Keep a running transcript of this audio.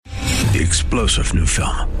the explosive new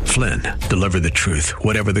film, Flynn, Deliver the Truth,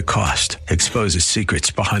 Whatever the Cost, exposes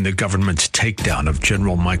secrets behind the government's takedown of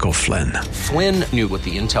General Michael Flynn. Flynn knew what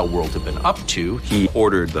the intel world had been up to. He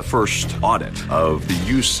ordered the first audit of the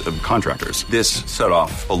use of contractors. This set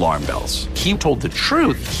off alarm bells. He told the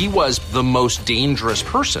truth. He was the most dangerous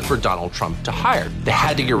person for Donald Trump to hire. They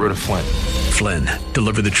had to get rid of Flynn. Flynn,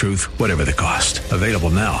 Deliver the Truth, Whatever the Cost. Available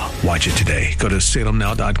now. Watch it today. Go to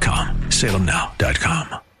salemnow.com.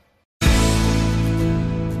 salemnow.com.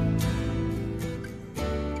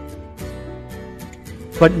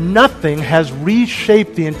 But nothing has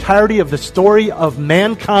reshaped the entirety of the story of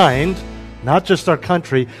mankind, not just our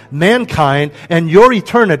country, mankind and your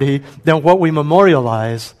eternity, than what we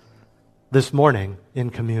memorialize this morning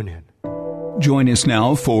in communion. Join us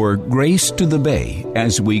now for Grace to the Bay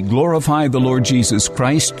as we glorify the Lord Jesus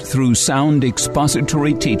Christ through sound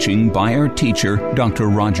expository teaching by our teacher, Dr.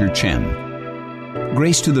 Roger Chen.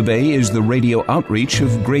 Grace to the Bay is the radio outreach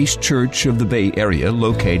of Grace Church of the Bay Area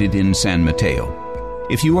located in San Mateo.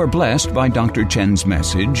 If you are blessed by Dr. Chen's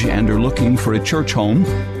message and are looking for a church home,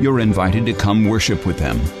 you're invited to come worship with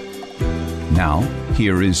them. Now,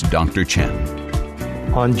 here is Dr. Chen.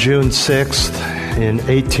 On June 6th, in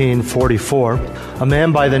 1844, a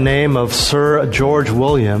man by the name of Sir George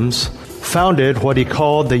Williams founded what he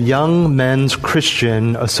called the Young Men's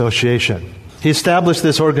Christian Association. He established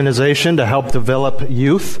this organization to help develop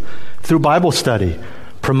youth through Bible study,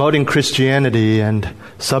 promoting Christianity and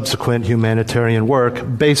subsequent humanitarian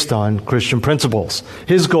work based on Christian principles.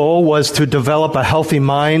 His goal was to develop a healthy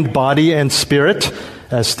mind, body, and spirit,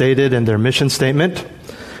 as stated in their mission statement.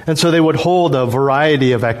 And so they would hold a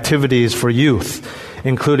variety of activities for youth,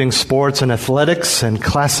 including sports and athletics and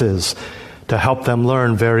classes to help them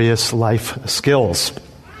learn various life skills.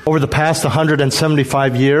 Over the past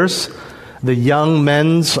 175 years, the Young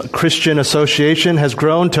Men's Christian Association has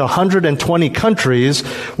grown to 120 countries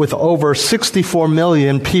with over 64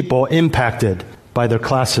 million people impacted by their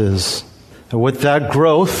classes. And with that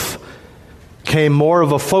growth came more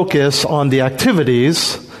of a focus on the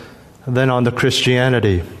activities than on the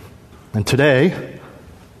Christianity. And today,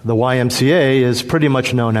 the YMCA is pretty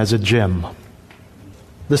much known as a gym.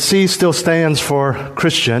 The C still stands for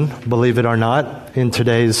Christian, believe it or not, in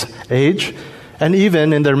today's age. And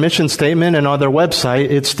even in their mission statement and on their website,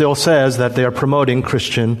 it still says that they are promoting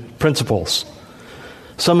Christian principles.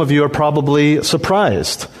 Some of you are probably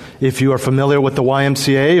surprised if you are familiar with the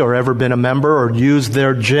YMCA or ever been a member or used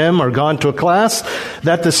their gym or gone to a class,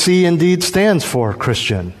 that the C indeed stands for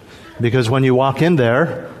Christian. Because when you walk in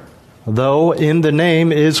there, though in the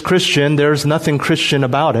name is Christian, there's nothing Christian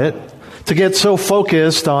about it. To get so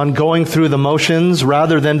focused on going through the motions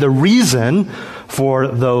rather than the reason for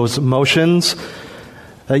those motions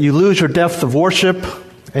that you lose your depth of worship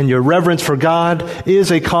and your reverence for God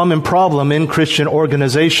is a common problem in Christian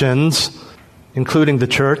organizations, including the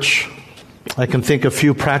church. I can think of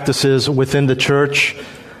few practices within the church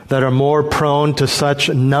that are more prone to such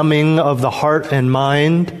numbing of the heart and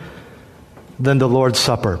mind than the Lord's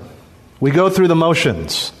Supper. We go through the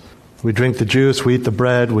motions. We drink the juice, we eat the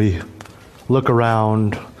bread, we look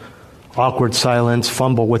around, awkward silence,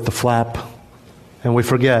 fumble with the flap, and we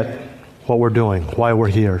forget what we're doing, why we're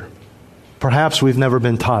here. Perhaps we've never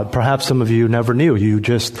been taught. Perhaps some of you never knew. You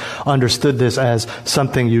just understood this as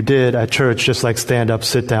something you did at church, just like stand up,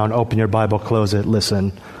 sit down, open your Bible, close it,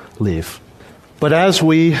 listen, leave. But as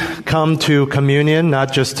we come to communion,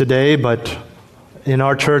 not just today, but in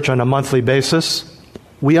our church on a monthly basis,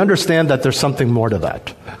 we understand that there's something more to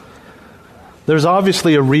that. There's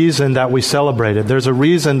obviously a reason that we celebrate it. There's a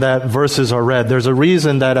reason that verses are read. There's a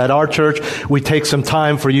reason that at our church we take some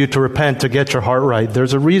time for you to repent, to get your heart right.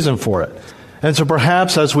 There's a reason for it. And so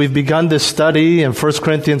perhaps as we've begun this study in 1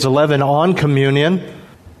 Corinthians 11 on communion,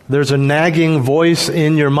 there's a nagging voice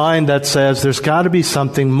in your mind that says there's got to be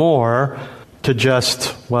something more to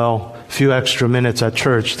just, a few extra minutes at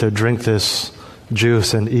church to drink this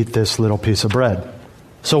juice and eat this little piece of bread.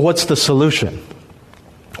 So what's the solution?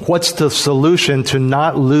 What's the solution to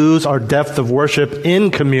not lose our depth of worship in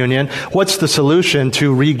communion? What's the solution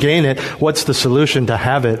to regain it? What's the solution to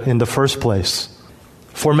have it in the first place?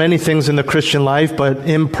 For many things in the Christian life, but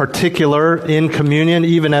in particular in communion,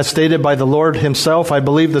 even as stated by the Lord himself, I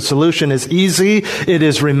believe the solution is easy. It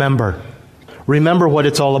is remember. Remember what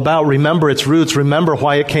it's all about. Remember its roots. Remember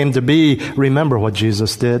why it came to be. Remember what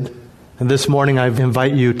Jesus did. And this morning I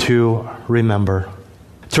invite you to remember.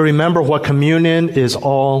 To remember what communion is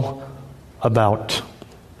all about.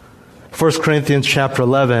 1 Corinthians chapter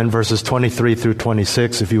 11, verses 23 through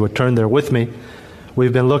 26, if you would turn there with me.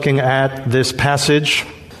 We've been looking at this passage.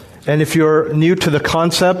 And if you're new to the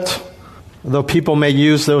concept, Though people may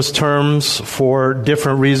use those terms for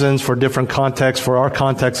different reasons, for different contexts, for our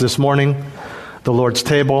context this morning, the Lord's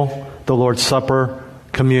table, the Lord's Supper,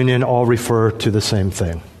 communion all refer to the same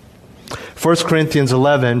thing. 1 Corinthians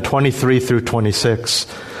 11, 23 through 26.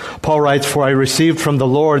 Paul writes, "For I received from the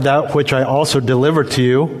Lord that which I also delivered to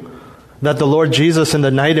you, that the Lord Jesus in the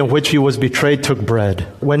night in which he was betrayed took bread.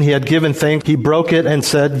 When he had given thanks, he broke it and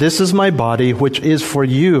said, 'This is my body, which is for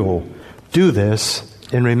you. Do this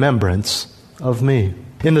in remembrance of me.'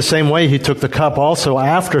 In the same way, he took the cup also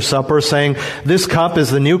after supper, saying, 'This cup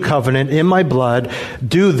is the new covenant in my blood.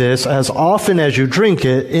 Do this as often as you drink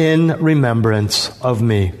it in remembrance of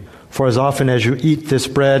me. For as often as you eat this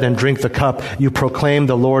bread and drink the cup, you proclaim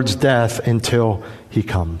the Lord's death until he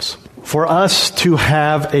comes.'" For us to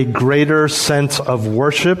have a greater sense of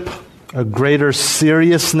worship, a greater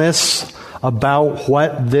seriousness about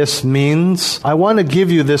what this means, I want to give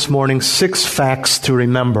you this morning 6 facts to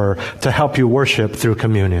remember to help you worship through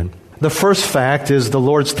communion. The first fact is the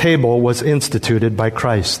Lord's table was instituted by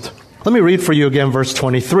Christ. Let me read for you again verse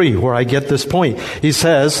 23, where I get this point. He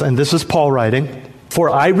says, and this is Paul writing, "For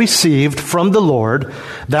I received from the Lord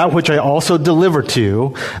that which I also delivered to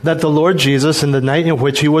you, that the Lord Jesus, in the night in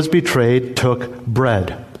which he was betrayed, took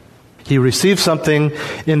bread." He received something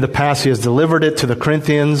in the past. He has delivered it to the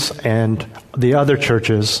Corinthians and the other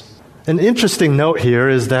churches. An interesting note here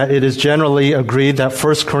is that it is generally agreed that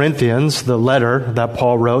 1 Corinthians, the letter that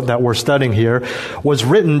Paul wrote that we're studying here, was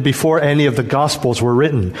written before any of the Gospels were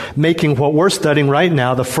written, making what we're studying right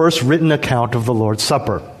now the first written account of the Lord's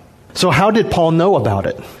Supper. So how did Paul know about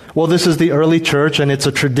it? Well, this is the early church, and it's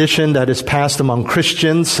a tradition that is passed among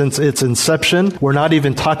Christians since its inception. We're not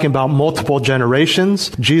even talking about multiple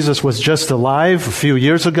generations. Jesus was just alive a few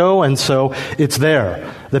years ago, and so it's there.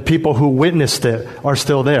 The people who witnessed it are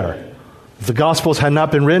still there. If the Gospels had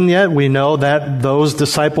not been written yet, we know that those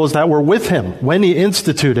disciples that were with him when he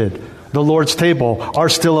instituted the Lord's table are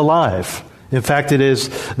still alive. In fact, it is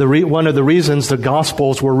one of the reasons the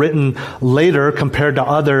Gospels were written later compared to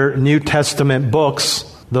other New Testament books.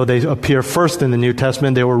 Though they appear first in the New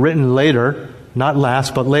Testament, they were written later, not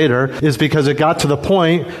last, but later, is because it got to the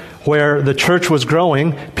point where the church was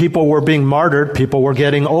growing, people were being martyred, people were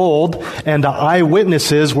getting old, and the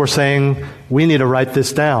eyewitnesses were saying, we need to write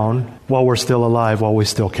this down while we're still alive, while we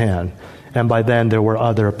still can. And by then, there were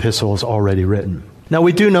other epistles already written. Now,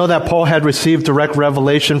 we do know that Paul had received direct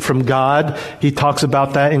revelation from God. He talks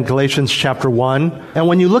about that in Galatians chapter 1. And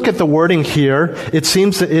when you look at the wording here, it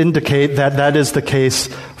seems to indicate that that is the case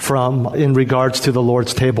in regards to the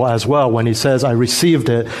Lord's table as well, when he says, I received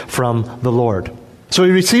it from the Lord. So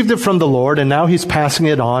he received it from the Lord, and now he's passing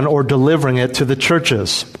it on or delivering it to the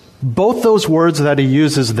churches. Both those words that he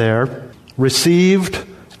uses there, received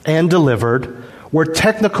and delivered, were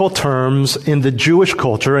technical terms in the Jewish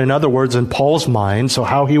culture, in other words, in Paul's mind, so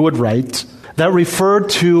how he would write, that referred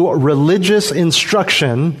to religious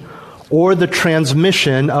instruction or the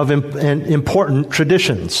transmission of important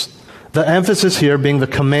traditions. The emphasis here being the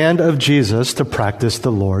command of Jesus to practice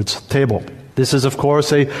the Lord's table. This is, of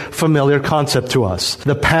course, a familiar concept to us.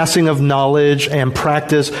 The passing of knowledge and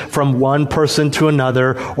practice from one person to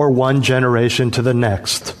another or one generation to the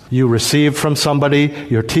next. You receive from somebody,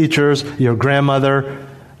 your teachers, your grandmother,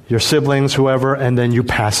 your siblings, whoever, and then you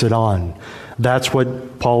pass it on. That's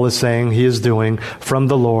what Paul is saying he is doing from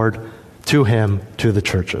the Lord to him, to the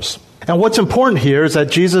churches. And what's important here is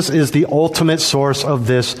that Jesus is the ultimate source of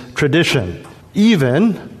this tradition.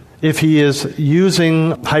 Even if he is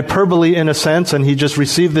using hyperbole in a sense and he just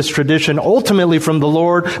received this tradition ultimately from the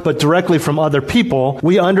Lord but directly from other people,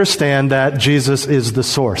 we understand that Jesus is the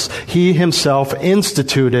source. He himself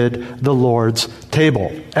instituted the Lord's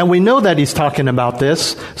table. And we know that he's talking about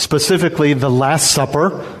this, specifically the Last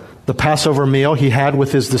Supper, the Passover meal he had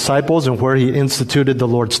with his disciples and where he instituted the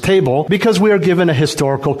Lord's table, because we are given a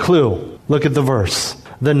historical clue. Look at the verse.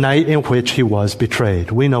 The night in which he was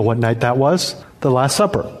betrayed. We know what night that was. The Last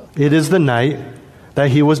Supper. It is the night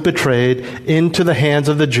that he was betrayed into the hands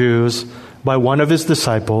of the Jews by one of his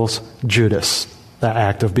disciples, Judas, the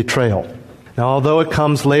act of betrayal. Now, although it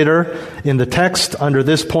comes later in the text under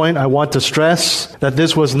this point, I want to stress that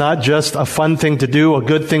this was not just a fun thing to do, a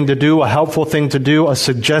good thing to do, a helpful thing to do, a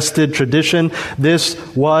suggested tradition. This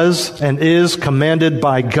was and is commanded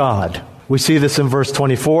by God. We see this in verse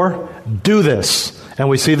 24. Do this. And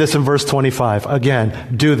we see this in verse 25.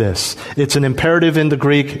 Again, do this. It's an imperative in the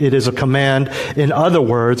Greek. It is a command. In other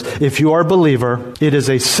words, if you are a believer, it is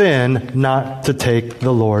a sin not to take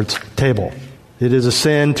the Lord's table. It is a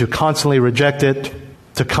sin to constantly reject it,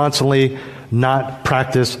 to constantly not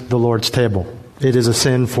practice the Lord's table. It is a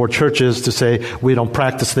sin for churches to say, we don't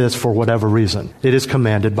practice this for whatever reason. It is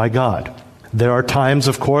commanded by God. There are times,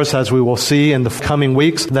 of course, as we will see in the coming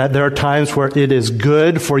weeks, that there are times where it is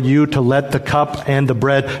good for you to let the cup and the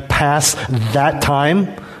bread pass that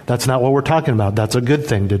time. That's not what we're talking about. That's a good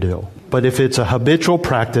thing to do. But if it's a habitual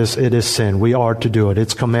practice, it is sin. We are to do it.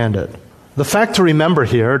 It's commanded. The fact to remember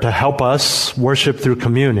here, to help us worship through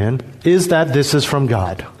communion, is that this is from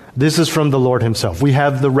God. This is from the Lord himself. We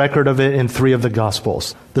have the record of it in 3 of the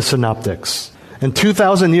Gospels, the Synoptics. And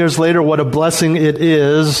 2,000 years later, what a blessing it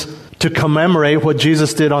is to commemorate what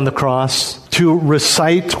Jesus did on the cross, to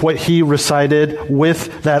recite what he recited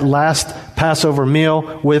with that last Passover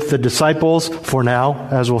meal with the disciples, for now,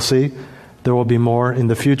 as we'll see. There will be more in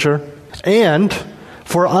the future. And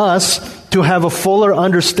for us to have a fuller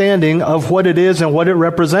understanding of what it is and what it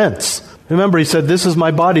represents. Remember, he said, this is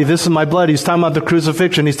my body, this is my blood. He's talking about the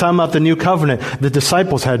crucifixion. He's talking about the new covenant. The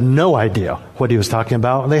disciples had no idea what he was talking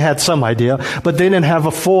about. They had some idea, but they didn't have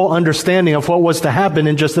a full understanding of what was to happen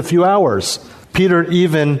in just a few hours. Peter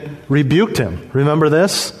even rebuked him. Remember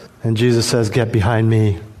this? And Jesus says, get behind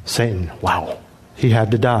me, Satan. Wow. He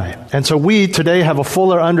had to die. And so we today have a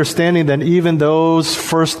fuller understanding than even those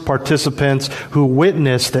first participants who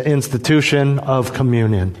witnessed the institution of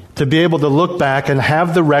communion. To be able to look back and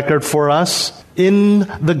have the record for us in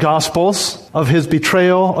the Gospels of his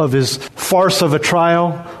betrayal, of his farce of a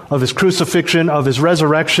trial, of his crucifixion, of his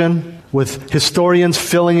resurrection, with historians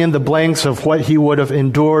filling in the blanks of what he would have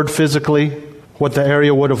endured physically, what the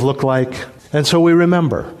area would have looked like. And so we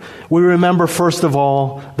remember. We remember, first of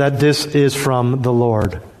all, that this is from the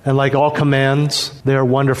Lord. And like all commands, they are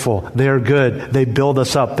wonderful. They are good. They build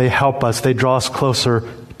us up. They help us. They draw us closer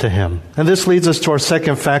to him. And this leads us to our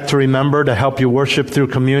second fact to remember to help you worship through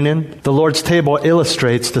communion. The Lord's table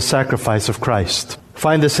illustrates the sacrifice of Christ.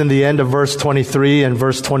 Find this in the end of verse 23 and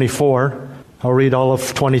verse 24. I'll read all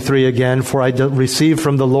of 23 again. For I received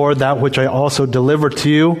from the Lord that which I also delivered to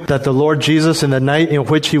you, that the Lord Jesus, in the night in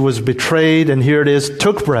which he was betrayed, and here it is,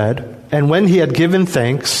 took bread, and when he had given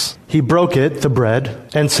thanks, he broke it, the bread,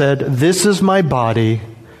 and said, this is my body,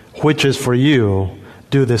 which is for you.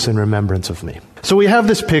 Do this in remembrance of me. So we have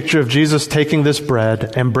this picture of Jesus taking this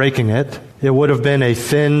bread and breaking it. It would have been a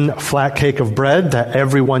thin, flat cake of bread that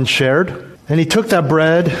everyone shared. And he took that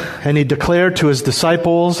bread and he declared to his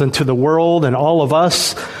disciples and to the world and all of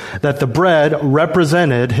us that the bread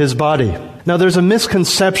represented his body. Now there's a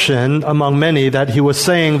misconception among many that he was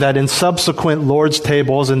saying that in subsequent Lord's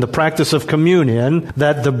tables in the practice of communion,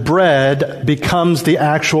 that the bread becomes the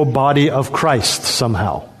actual body of Christ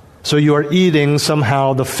somehow. So you are eating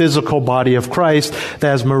somehow the physical body of Christ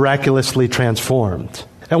that is miraculously transformed.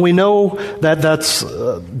 And we know that that's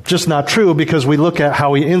just not true because we look at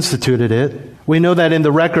how he instituted it. We know that in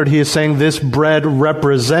the record he is saying this bread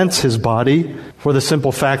represents his body for the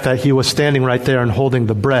simple fact that he was standing right there and holding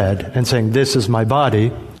the bread and saying, this is my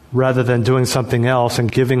body, rather than doing something else and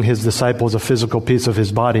giving his disciples a physical piece of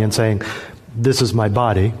his body and saying, this is my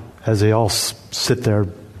body, as they all sit there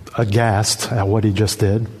aghast at what he just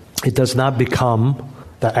did. It does not become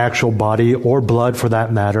the actual body or blood, for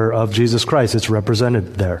that matter, of Jesus Christ. It's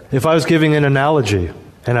represented there. If I was giving an analogy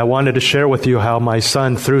and I wanted to share with you how my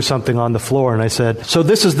son threw something on the floor and I said, so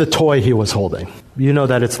this is the toy he was holding. You know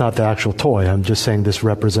that it's not the actual toy. I'm just saying this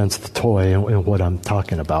represents the toy and what I'm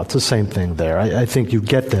talking about. It's the same thing there. I think you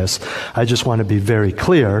get this. I just want to be very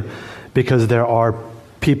clear because there are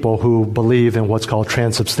people who believe in what's called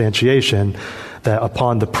transubstantiation, that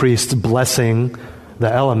upon the priest's blessing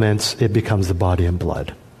the elements, it becomes the body and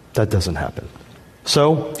blood. That doesn't happen.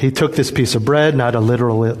 So he took this piece of bread, not a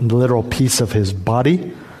literal piece of his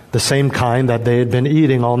body, the same kind that they had been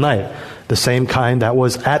eating all night, the same kind that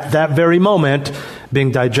was at that very moment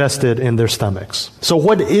being digested in their stomachs. So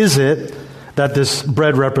what is it that this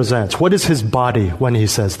bread represents? What is his body when he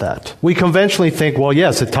says that? We conventionally think, well,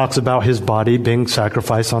 yes, it talks about his body being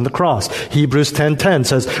sacrificed on the cross. Hebrews 10:10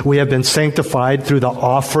 says, we have been sanctified through the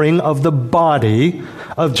offering of the body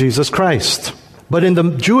of Jesus Christ. But in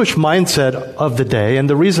the Jewish mindset of the day, and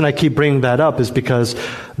the reason I keep bringing that up is because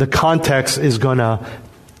the context is going to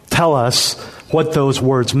tell us what those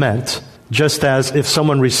words meant. Just as if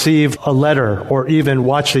someone received a letter or even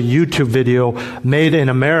watched a YouTube video made in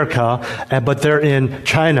America, but they're in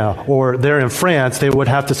China or they're in France, they would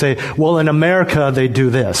have to say, well, in America they do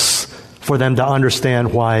this, for them to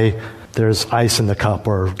understand why there's ice in the cup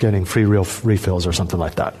or getting free refills or something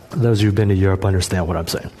like that. Those of you who've been to Europe understand what I'm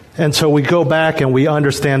saying. And so we go back and we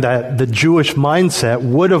understand that the Jewish mindset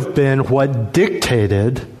would have been what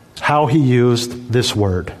dictated how he used this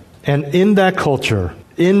word. And in that culture,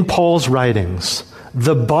 in Paul's writings,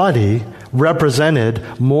 the body represented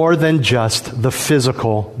more than just the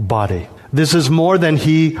physical body. This is more than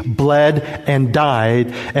he bled and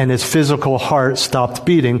died and his physical heart stopped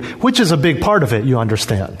beating, which is a big part of it, you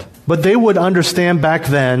understand. But they would understand back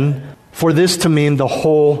then for this to mean the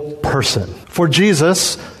whole person. For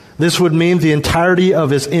Jesus, this would mean the entirety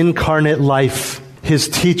of his incarnate life, his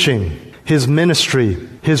teaching, his ministry,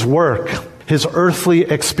 his work, his earthly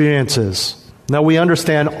experiences. Now we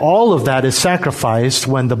understand all of that is sacrificed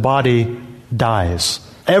when the body dies.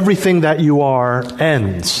 Everything that you are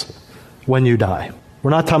ends when you die.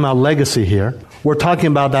 We're not talking about legacy here. We're talking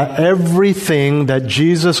about that everything that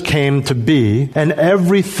Jesus came to be and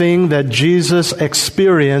everything that Jesus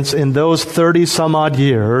experienced in those 30 some odd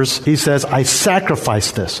years, he says, I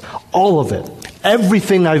sacrificed this. All of it.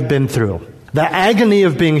 Everything I've been through. The agony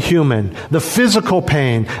of being human, the physical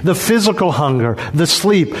pain, the physical hunger, the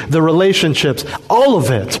sleep, the relationships, all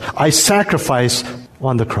of it I sacrificed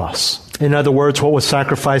on the cross. In other words, what was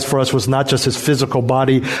sacrificed for us was not just his physical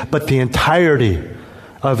body, but the entirety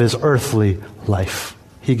of his earthly life.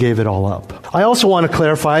 He gave it all up. I also want to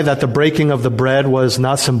clarify that the breaking of the bread was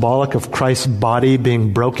not symbolic of Christ's body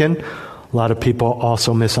being broken. A lot of people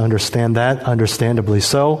also misunderstand that, understandably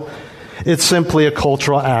so. It's simply a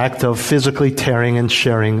cultural act of physically tearing and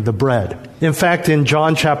sharing the bread. In fact, in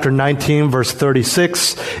John chapter 19, verse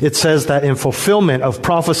 36, it says that in fulfillment of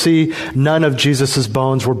prophecy, none of Jesus'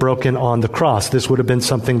 bones were broken on the cross. This would have been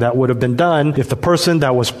something that would have been done if the person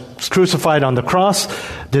that was crucified on the cross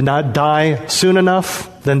did not die soon enough.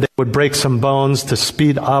 Then they would break some bones to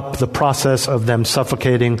speed up the process of them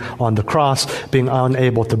suffocating on the cross, being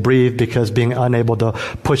unable to breathe because being unable to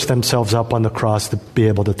push themselves up on the cross to be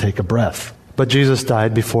able to take a breath. But Jesus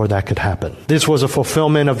died before that could happen. This was a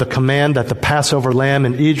fulfillment of the command that the Passover lamb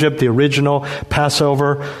in Egypt, the original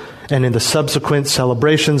Passover, and in the subsequent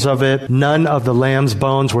celebrations of it, none of the lamb's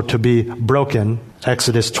bones were to be broken.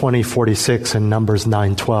 Exodus 20:46 and Numbers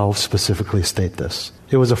 9:12 specifically state this.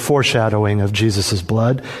 It was a foreshadowing of Jesus'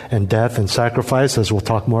 blood and death and sacrifice, as we'll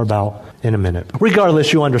talk more about in a minute.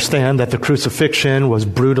 Regardless, you understand that the crucifixion was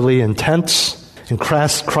brutally intense, and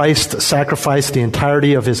Christ sacrificed the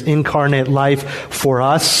entirety of his incarnate life for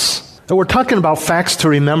us. And we're talking about facts to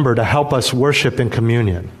remember to help us worship in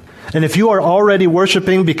communion. And if you are already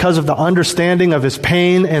worshiping because of the understanding of his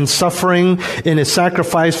pain and suffering in his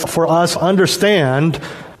sacrifice for us, understand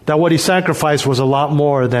that what he sacrificed was a lot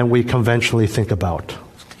more than we conventionally think about.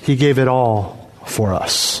 He gave it all for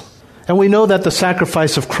us. And we know that the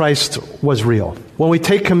sacrifice of Christ was real. When we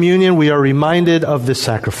take communion, we are reminded of this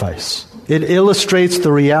sacrifice. It illustrates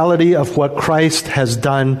the reality of what Christ has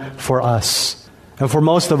done for us. And for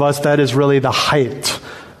most of us, that is really the height,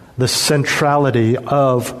 the centrality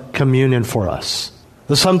of communion for us.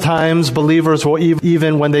 Sometimes believers will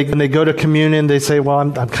even when they go to communion, they say, well,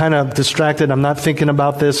 I'm kind of distracted. I'm not thinking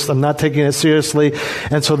about this. I'm not taking it seriously.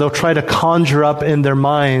 And so they'll try to conjure up in their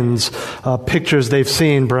minds pictures they've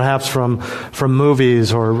seen, perhaps from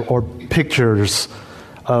movies or pictures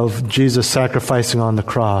of Jesus sacrificing on the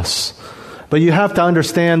cross. But you have to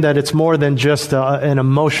understand that it's more than just an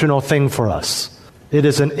emotional thing for us. It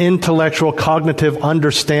is an intellectual, cognitive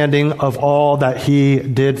understanding of all that he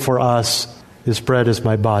did for us. This bread is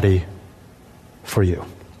my body for you.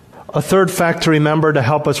 A third fact to remember to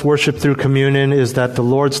help us worship through communion is that the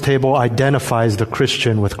Lord's table identifies the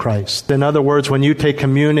Christian with Christ. In other words, when you take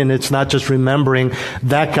communion, it's not just remembering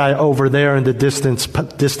that guy over there in the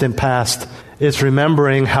distant past. It's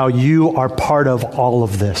remembering how you are part of all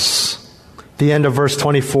of this. The end of verse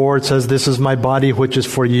 24, it says, this is my body which is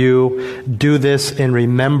for you. Do this in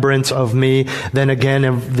remembrance of me. Then again,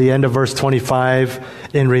 in the end of verse 25,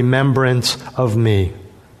 in remembrance of me.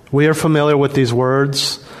 We are familiar with these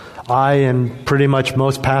words. I and pretty much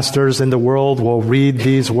most pastors in the world will read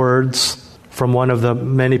these words from one of the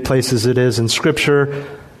many places it is in Scripture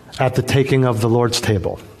at the taking of the Lord's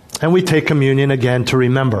table. And we take communion again to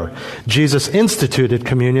remember. Jesus instituted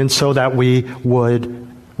communion so that we would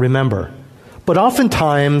remember. But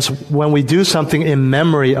oftentimes, when we do something in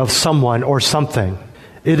memory of someone or something,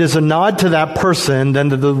 it is a nod to that person, then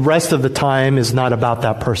the rest of the time is not about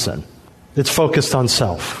that person. It's focused on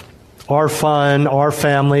self. Our fun, our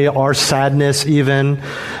family, our sadness even.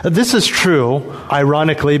 This is true,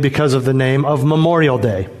 ironically, because of the name of Memorial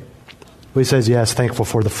Day. We say, yes, thankful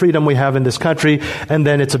for the freedom we have in this country, and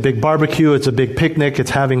then it's a big barbecue, it's a big picnic, it's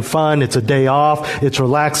having fun, it's a day off, it's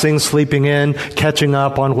relaxing, sleeping in, catching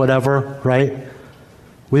up on whatever, right?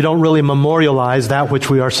 We don't really memorialize that which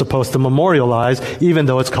we are supposed to memorialize, even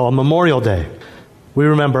though it's called Memorial Day. We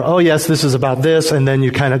remember, oh yes, this is about this, and then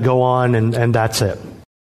you kind of go on and that's it.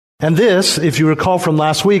 And this, if you recall from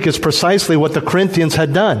last week, is precisely what the Corinthians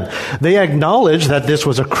had done. They acknowledged that this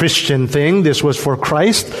was a Christian thing, this was for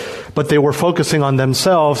Christ, but they were focusing on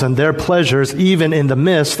themselves and their pleasures even in the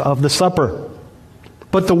midst of the supper.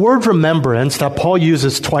 But the word remembrance that Paul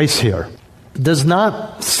uses twice here does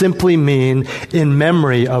not simply mean in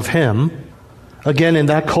memory of him. Again, in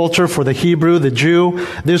that culture, for the Hebrew, the Jew,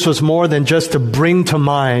 this was more than just to bring to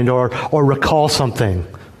mind or recall something.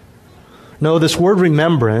 No, this word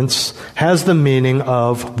remembrance has the meaning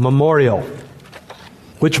of memorial,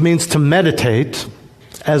 which means to meditate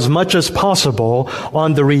as much as possible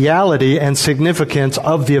on the reality and significance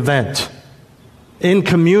of the event. In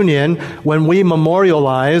communion, when we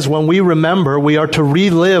memorialize, when we remember, we are to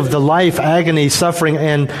relive the life, agony, suffering,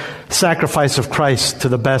 and sacrifice of Christ to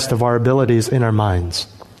the best of our abilities in our minds.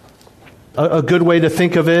 A good way to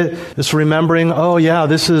think of it is remembering, oh yeah,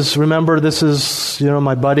 this is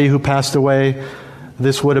my buddy who passed away.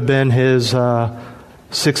 This would have been his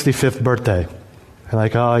 65th birthday. You're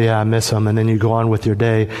like, oh yeah, I miss him. And then you go on with your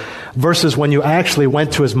day. Versus when you actually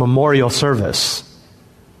went to his memorial service.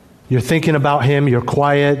 You're thinking about him, you're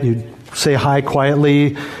quiet, you say hi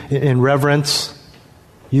quietly in reverence.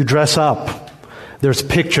 You dress up. There's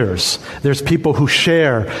pictures. There's people who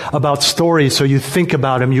share about stories, so you think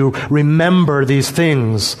about him. You remember these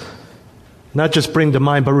things. Not just bring to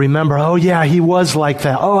mind, but remember, oh yeah, he was like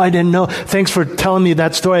that. Oh, I didn't know. Thanks for telling me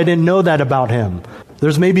that story. I didn't know that about him.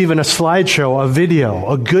 There's maybe even a slideshow, a video,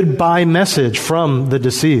 a goodbye message from the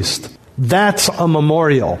deceased. That's a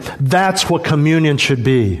memorial. That's what communion should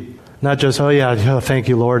be. Not just, oh yeah, thank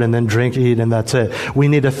you, Lord, and then drink, eat, and that's it. We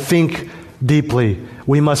need to think deeply.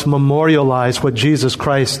 We must memorialize what Jesus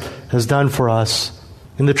Christ has done for us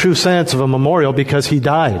in the true sense of a memorial, because he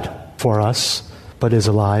died for us, but is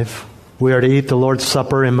alive. We are to eat the Lord's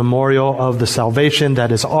Supper in memorial of the salvation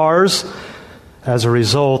that is ours as a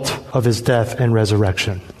result of his death and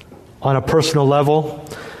resurrection. On a personal level,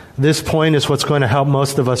 this point is what's going to help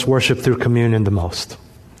most of us worship through communion the most.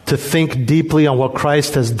 To think deeply on what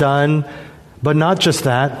Christ has done, but not just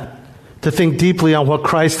that, to think deeply on what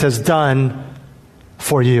Christ has done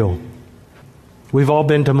for you. We've all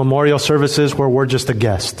been to memorial services where we're just a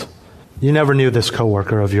guest. You never knew this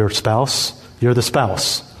coworker of your spouse. You're the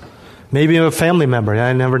spouse. Maybe a family member.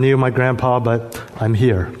 I never knew my grandpa, but I'm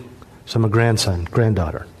here. So I'm a grandson,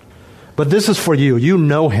 granddaughter. But this is for you. You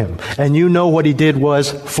know him, and you know what he did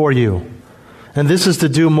was for you. And this is to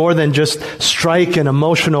do more than just strike an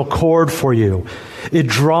emotional chord for you. It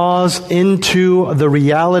draws into the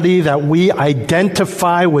reality that we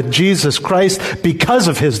identify with Jesus Christ because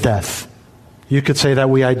of his death. You could say that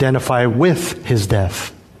we identify with his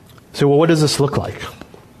death. So, well, what does this look like?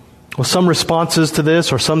 Well, some responses to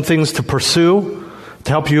this, or some things to pursue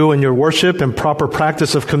to help you in your worship and proper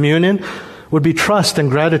practice of communion, would be trust and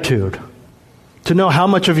gratitude. To know how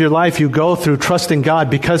much of your life you go through trusting God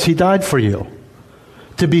because he died for you.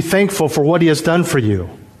 To be thankful for what he has done for you.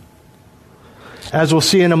 As we'll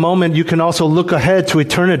see in a moment, you can also look ahead to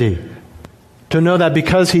eternity. To know that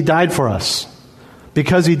because he died for us,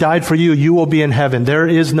 because he died for you, you will be in heaven. There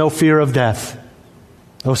is no fear of death.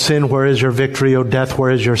 O sin, where is your victory? O death,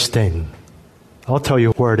 where is your sting? I'll tell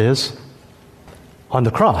you where it is. On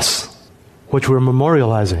the cross, which we're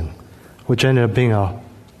memorializing, which ended up being a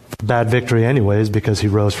bad victory anyways because he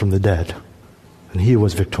rose from the dead. And he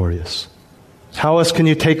was victorious. How else can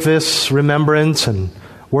you take this remembrance and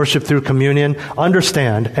worship through communion?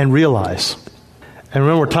 Understand and realize. And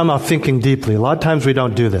remember, we're talking about thinking deeply. A lot of times we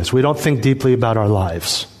don't do this. We don't think deeply about our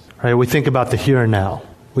lives. Right? We think about the here and now.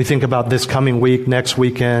 We think about this coming week, next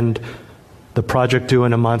weekend, the project due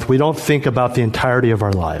in a month. We don't think about the entirety of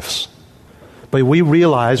our lives. But we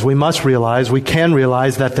must realize, we can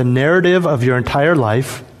realize that the narrative of your entire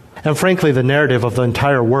life, and frankly the narrative of the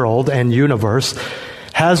entire world and universe,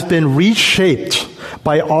 has been reshaped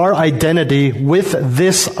by our identity with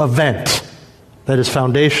this event that is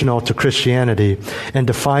foundational to Christianity and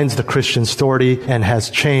defines the Christian story and has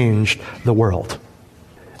changed the world.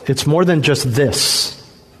 It's more than just this.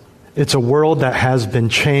 It's a world that has been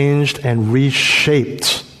changed and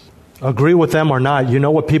reshaped. Agree with them or not, you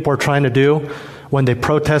know what people are trying to do when they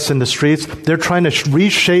protest in the streets? They're trying to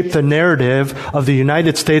reshape the narrative of the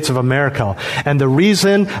United States of America. And the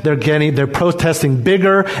reason they're protesting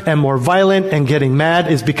bigger and more violent and getting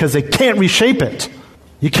mad is because they can't reshape it.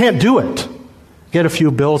 You can't do it. Get a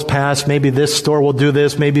few bills passed. Maybe this store will do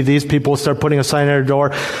this. Maybe these people will start putting a sign at their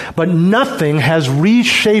door. But nothing has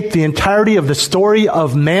reshaped the entirety of the story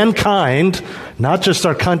of mankind, not just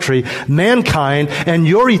our country, mankind and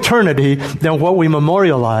your eternity, than what we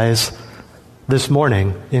memorialize this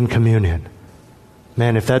morning in communion.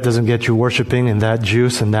 Man, if that doesn't get you worshiping and that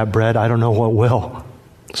juice and that bread, I don't know what will.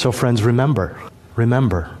 So friends, remember.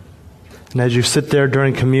 And as you sit there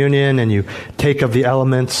during communion and you take of the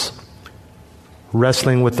elements,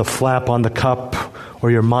 wrestling with the flap on the cup or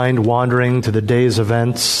your mind wandering to the day's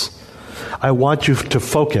events, I want you to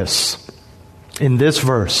focus in this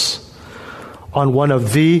verse on one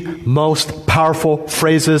of the most powerful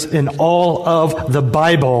phrases in all of the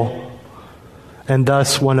Bible, and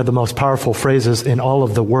thus one of the most powerful phrases in all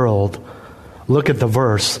of the world. Look at the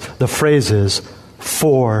verse. The phrase is,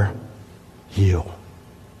 for you.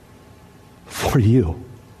 For you.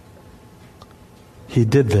 He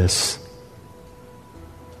did this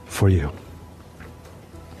for you.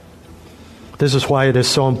 This is why it is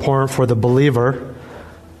so important for the believer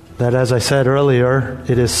that, as I said earlier,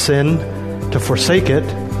 it is sin to forsake it,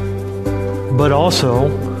 but also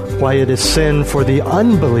why it is sin for the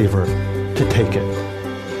unbeliever to take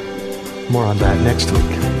it. More on that next week.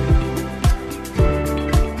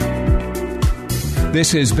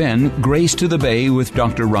 This has been Grace to the Bay with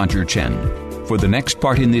Dr. Roger Chen. For the next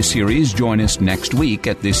part in this series, join us next week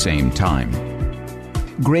at this same time.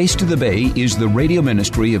 Grace to the Bay is the radio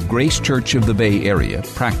ministry of Grace Church of the Bay Area,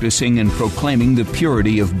 practicing and proclaiming the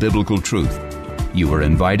purity of biblical truth. You are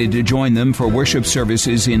invited to join them for worship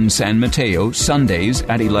services in San Mateo, Sundays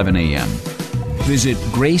at 11 a.m. Visit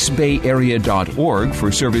gracebayarea.org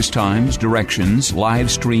for service times, directions,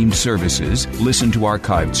 live-streamed services, listen to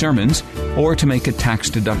archived sermons, or to make a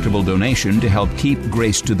tax-deductible donation to help keep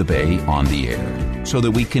Grace to the Bay on the air, so that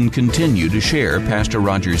we can continue to share Pastor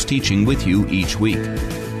Roger's teaching with you each week.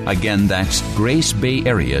 Again, that's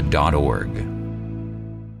gracebayarea.org.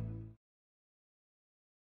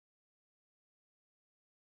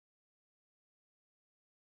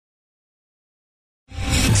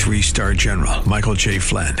 3-star General Michael J.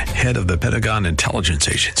 Flynn, head of the Pentagon Intelligence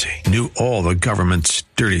Agency, knew all the government's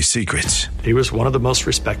dirty secrets. He was one of the most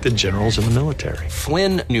respected generals in the military.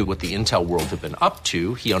 Flynn knew what the intel world had been up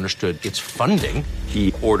to. He understood its funding.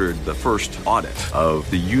 He ordered the first audit of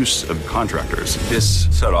the use of contractors. This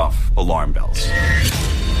set off alarm bells.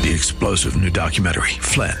 The explosive new documentary,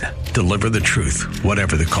 Flynn, Deliver the Truth,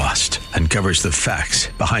 Whatever the Cost, uncovers the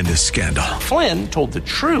facts behind this scandal. Flynn told the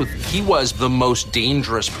truth. He was the most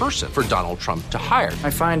dangerous person for Donald Trump to hire. I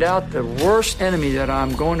find out the worst enemy that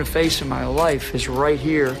I'm going to face in my life is right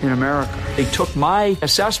here in America. They took my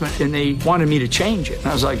assessment and they wanted me to change it. And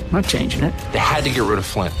I was like, I'm not changing it. They had to get rid of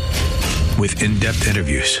Flynn. With in-depth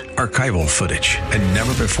interviews, archival footage, and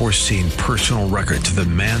never-before-seen personal records of the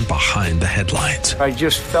man behind the headlines. I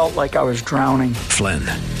just felt like I was drowning. Flynn,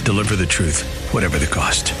 Deliver the Truth, Whatever the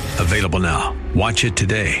Cost. Available now. Watch it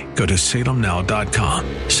today. Go to salemnow.com.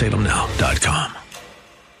 salemnow.com.